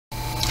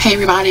Hey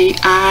everybody,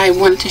 I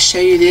wanted to show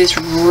you this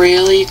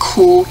really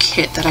cool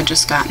kit that I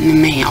just got in the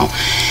mail.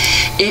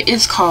 It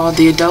is called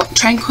the Adult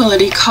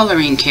Tranquility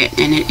Coloring Kit,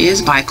 and it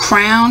is by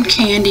Crown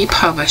Candy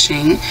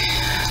Publishing.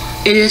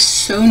 It is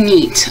so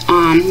neat.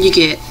 You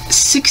get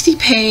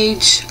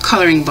 60-page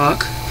coloring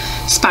book,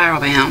 spiral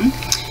bound,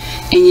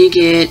 and you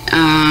get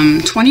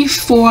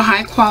 24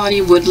 high-quality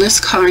woodless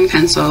coloring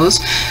pencils,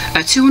 a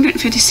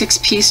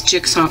 256-piece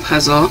jigsaw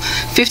puzzle,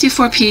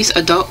 54-piece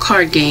adult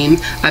card game,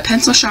 a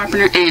pencil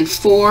sharpener, and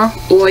 4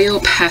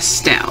 oil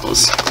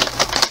pastels.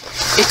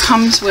 It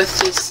comes with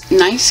this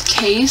nice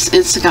case.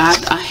 It's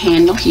got a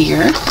handle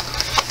here.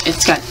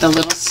 It's got the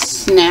little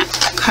snap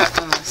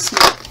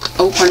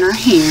opener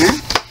here.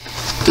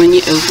 When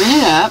you open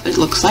it up, it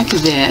looks like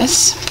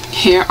this.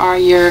 Here are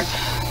your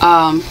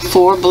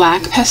 4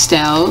 black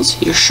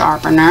pastels, your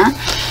sharpener.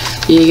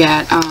 You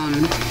got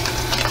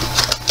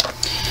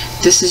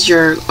this is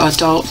your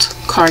adult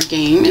card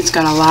game. It's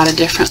got a lot of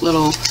different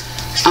little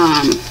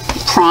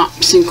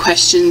prompts and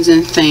questions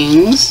and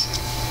things.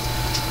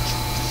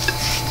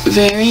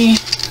 Very,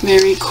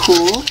 very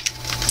cool.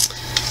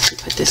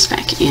 Put this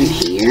back in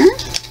here.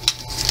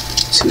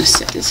 Just gonna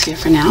set this here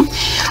for now.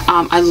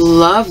 I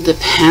love the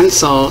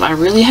pencils. I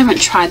really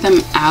haven't tried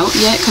them out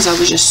yet because I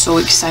was just so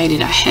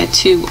excited. I had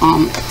to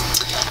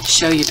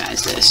show you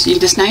guys this. You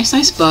get this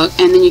nice book,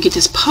 and then you get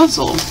this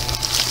puzzle.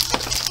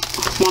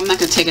 Well, I'm not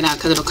gonna take it out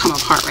because it'll come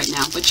apart right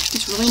now, but you get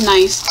this really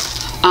nice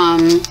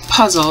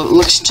puzzle. It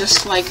looks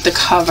just like the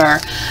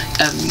cover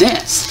of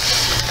this.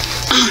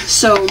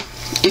 So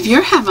if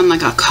you're having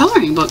like a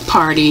coloring book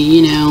party,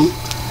 you know,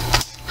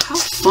 how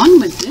fun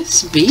would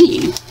this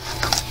be?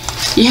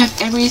 You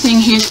have everything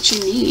here that you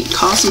need.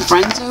 Call some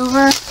friends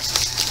over.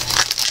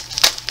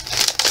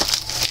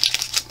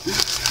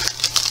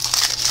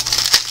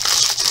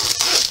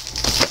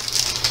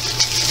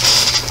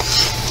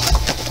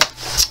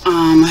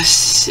 Let's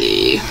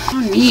see. Oh,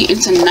 neat.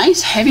 It's a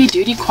nice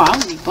heavy-duty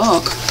quality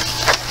book.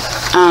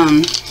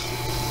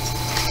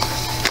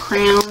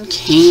 Crown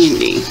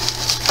Candy.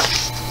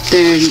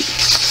 They're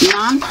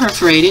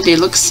non-perforated. They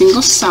look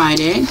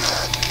single-sided.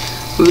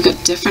 We've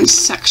got different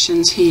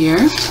sections here.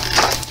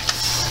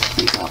 Let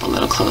me go up a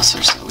little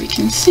closer so we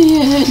can see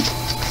it.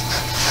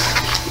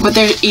 But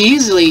they're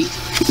easily,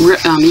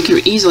 you can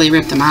easily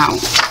rip them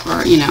out,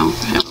 or you know,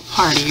 have a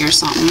party or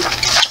something.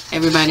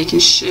 Everybody can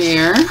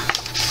share.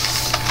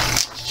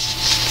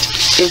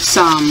 It's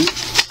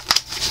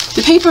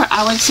the paper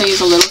I would say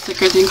is a little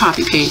thicker than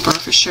copy paper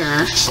for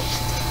sure.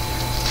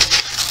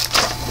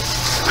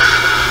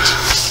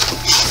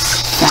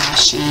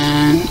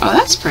 Fashion. Oh,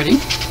 that's pretty.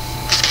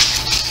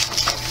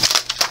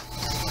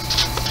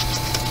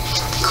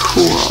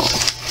 Cool.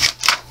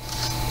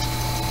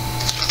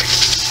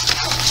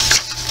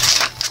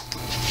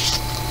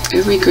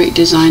 Every great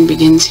design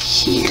begins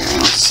here.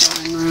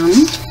 Sewing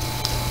room.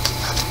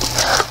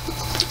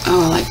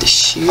 Oh, I like the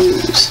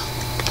shoes.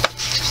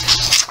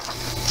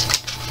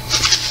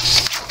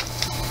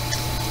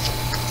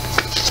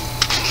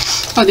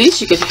 Oh,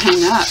 these you could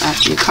hang up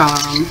after you color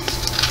them.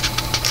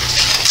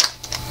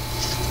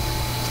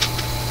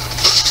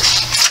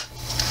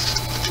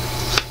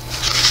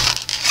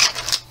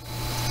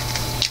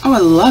 Oh, I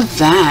love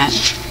that.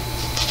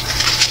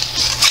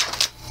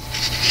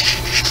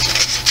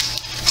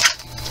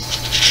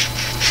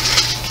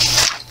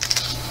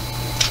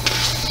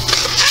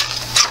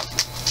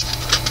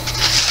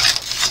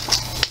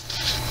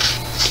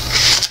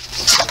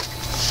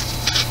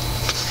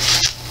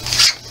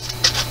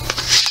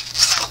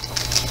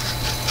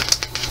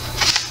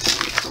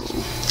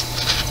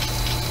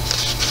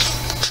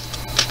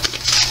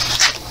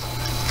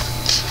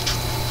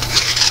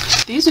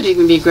 These would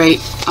even be great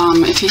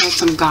if you had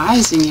some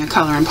guys in your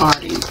coloring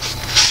party.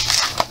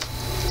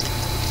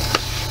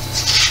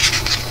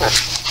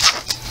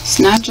 It's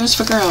not just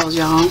for girls,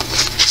 y'all.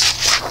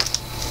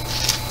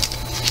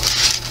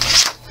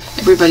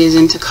 Everybody's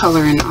into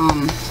coloring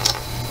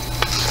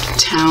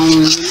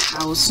towns and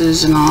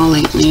houses and all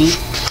lately.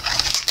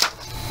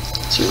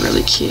 These are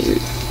really cute.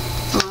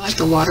 Oh, I like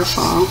the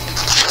waterfall.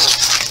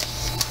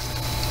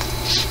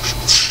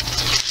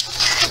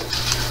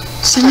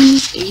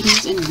 70s,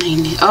 80s, and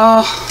 90s.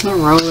 Oh, the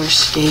roller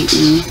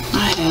skating.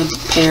 I had a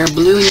pair,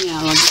 blue and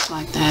yellow, just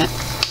like that.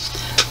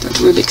 The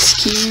Rubik's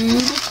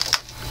Cube.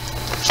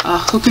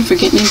 Who can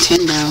forget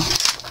Nintendo?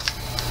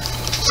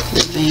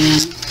 The van.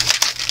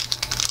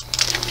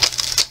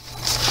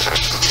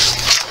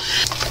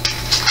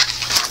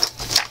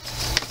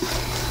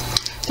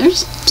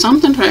 There's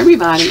something for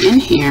everybody in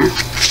here,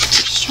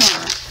 for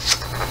sure.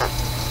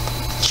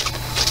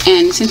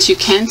 And since you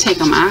can take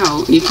them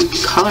out, you can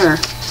color.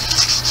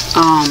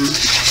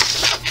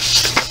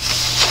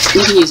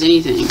 You can use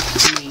anything.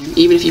 I mean,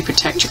 even if you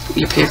protect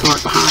your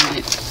paperwork behind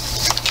it.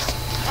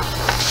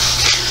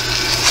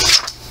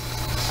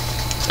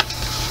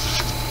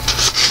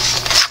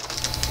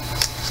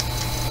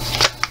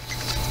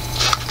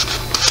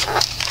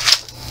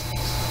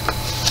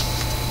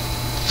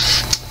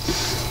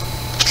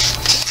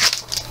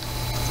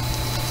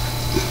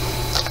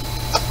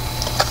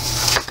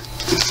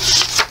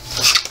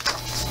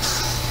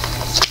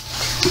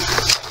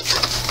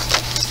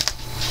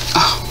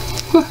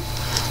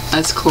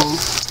 That's cool.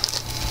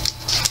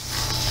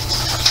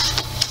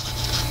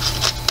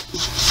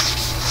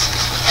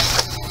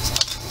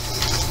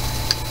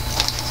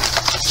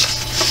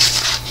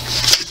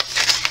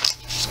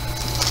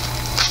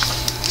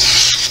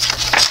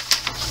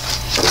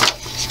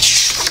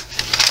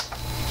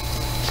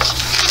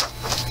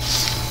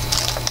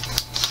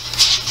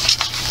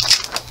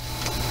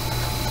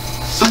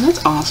 Oh,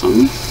 that's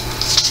awesome.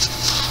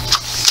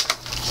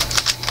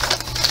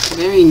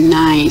 Very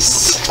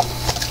nice.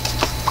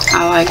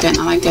 I like that.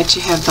 I like that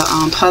you have the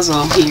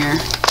puzzle here.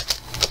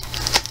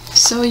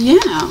 So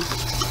yeah,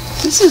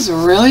 this is a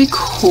really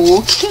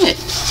cool kit.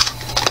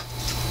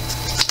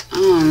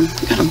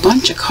 Got a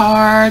bunch of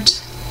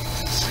cards.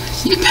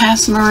 You can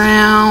pass them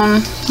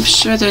around. I'm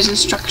sure there's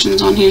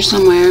instructions on here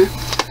somewhere.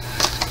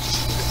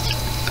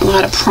 A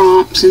lot of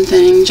prompts and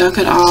things. Y'all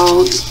could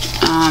all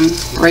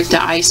break the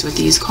ice with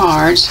these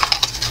cards.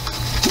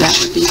 That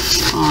would be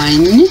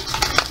fun.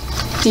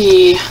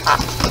 See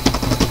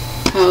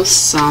how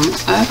some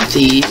of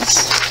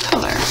these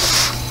color.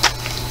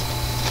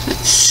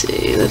 Let's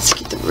see. Let's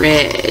get the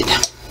red.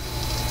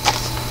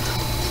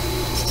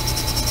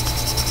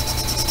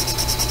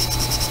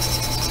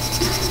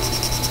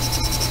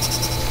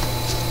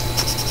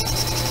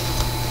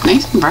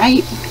 Nice and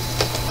bright.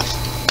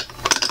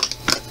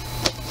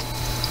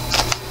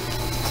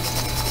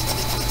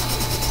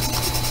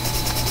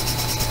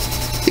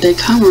 They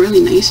come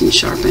really nice and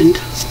sharpened.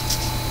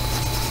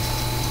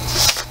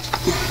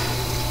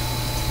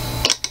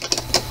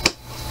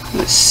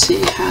 Let's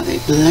see how they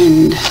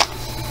blend.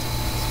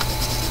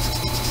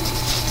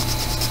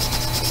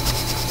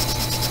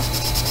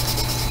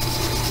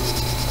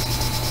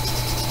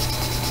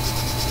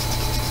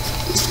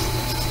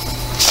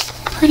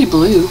 Pretty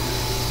blue.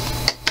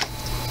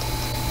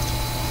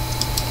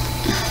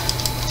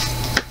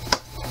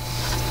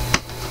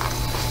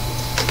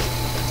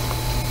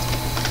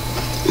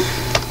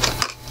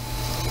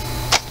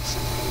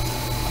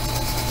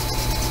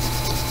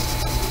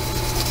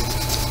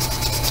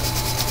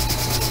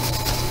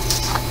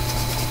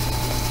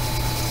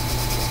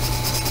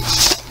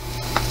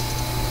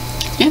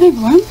 Yeah, they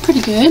blend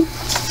pretty good.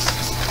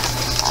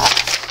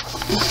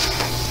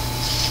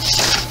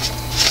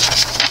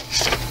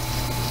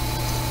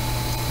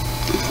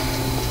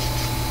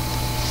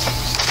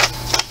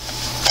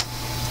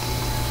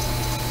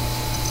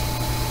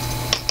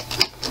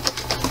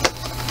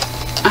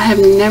 I have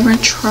never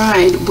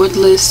tried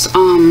woodless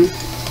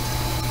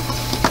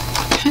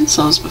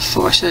pencils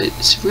before, so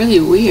it's really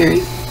weird.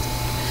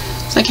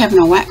 It's like having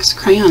a wax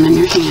crayon in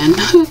your hand.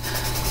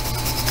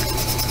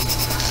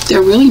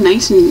 They're really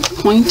nice and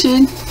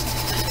pointed.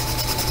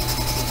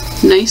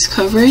 Nice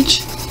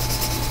coverage.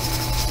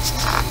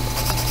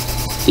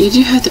 You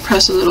do have to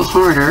press a little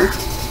harder.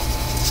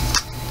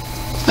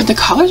 But the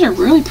colors are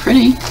really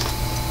pretty.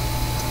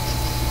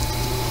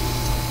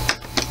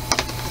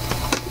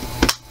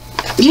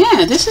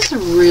 Yeah, this is a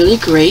really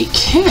great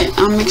kit.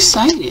 I'm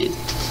excited.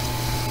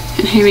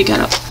 And here we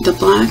got the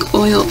black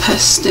oil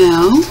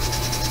pastel.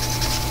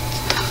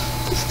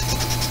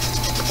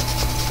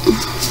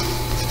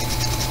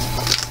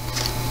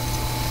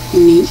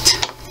 Neat.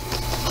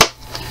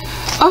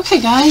 Okay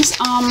guys,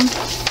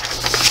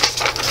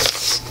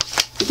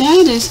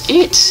 that is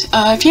it.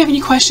 If you have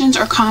any questions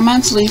or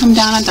comments, leave them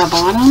down at the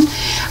bottom.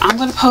 I'm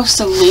going to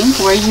post a link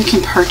where you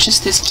can purchase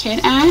this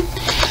kit at.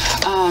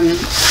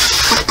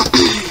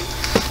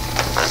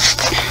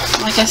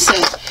 Like I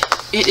said,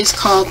 it is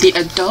called the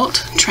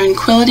Adult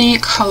Tranquility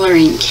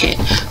Coloring Kit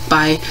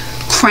by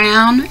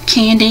Crown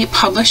Candy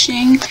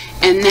Publishing,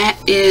 and that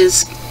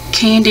is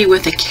Candy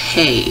with a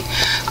K.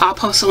 I'll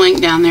post a link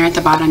down there at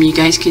the bottom. You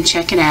guys can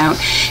check it out.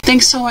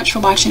 Thanks so much for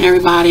watching,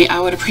 everybody. I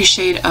would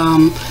appreciate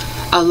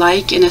a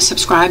like and a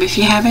subscribe if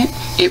you haven't.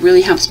 It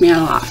really helps me out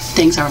a lot.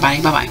 Thanks,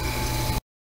 everybody. Bye-bye.